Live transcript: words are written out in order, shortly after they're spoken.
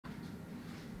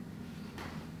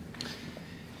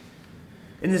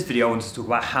In this video, I want to talk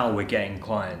about how we're getting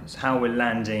clients, how we're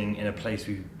landing in a place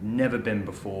we've never been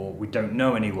before, we don't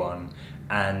know anyone,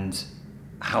 and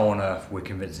how on earth we're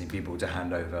convincing people to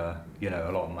hand over,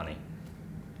 a lot of money.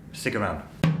 Stick around.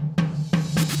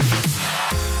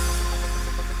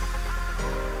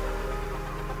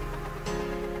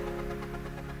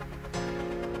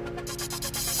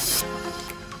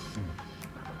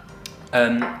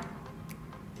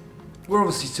 We're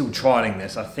obviously still trialing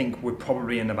this. I think we're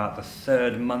probably in about the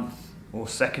third month or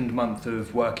second month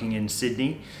of working in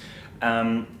Sydney.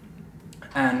 And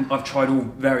I've tried all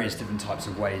various different types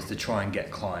of ways to try and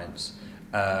get clients,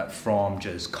 from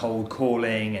just cold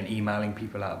calling and emailing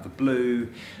people out of the blue,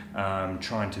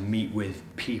 trying to meet with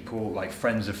people like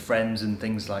friends of friends and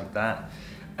things like that.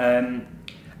 And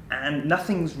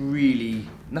nothing really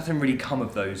come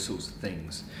of those sorts of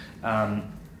things,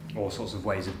 or sorts of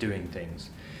ways of doing things.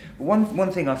 But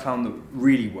one thing I found that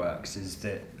really works is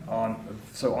that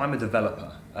I'm a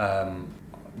developer.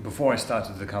 Before I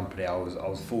started the company, I was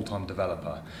a full-time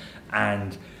developer,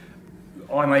 and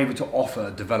I'm able to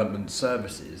offer development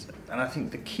services. And I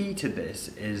think the key to this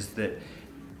is that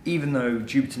even though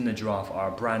Jupiter and the Giraffe are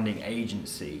a branding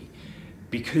agency,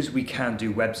 because we can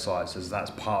do websites as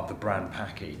that's part of the brand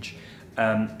package,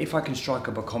 if I can strike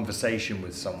up a conversation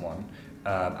with someone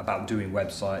about doing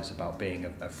websites, about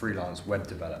being a freelance web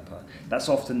developer, that's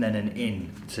often then an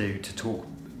in to talk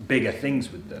bigger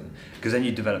things with them, because then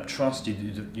you develop trust,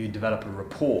 you develop a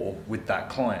rapport with that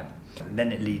client, and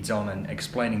then it leads on and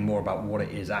explaining more about what it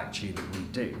is actually that we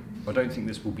do. I don't think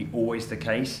this will be always the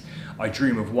case. I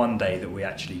dream of one day that we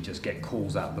actually just get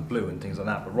calls out of the blue and things like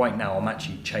that, but right now I'm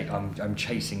actually I'm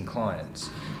chasing clients,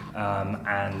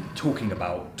 and talking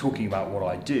about what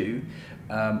I do,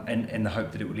 and in the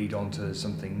hope that it will lead on to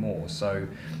something more. So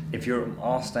if you're at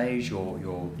our stage, or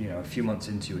you're a few months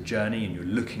into your journey and you're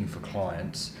looking for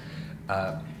clients,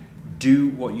 do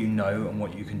what you know and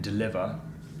what you can deliver,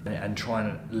 and try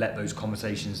and let those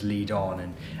conversations lead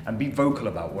on, and be vocal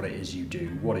about what it is you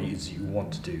do, what it is you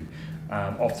want to do.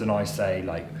 Often I say,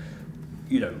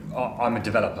 I'm a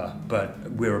developer,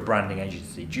 but we're a branding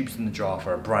agency. Jupiter and the Giraffe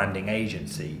are a branding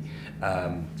agency,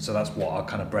 so that's what our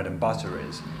kind of bread and butter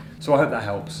is. So I hope that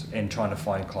helps in trying to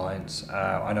find clients.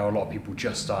 I know a lot of people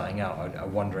just starting out are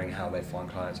wondering how they find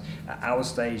clients. At our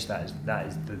stage, that is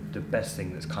the best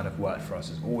thing that's kind of worked for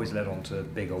us. It's always led on to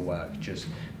bigger work, just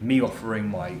me offering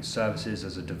my services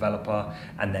as a developer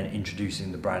and then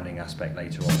introducing the branding aspect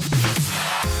later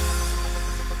on.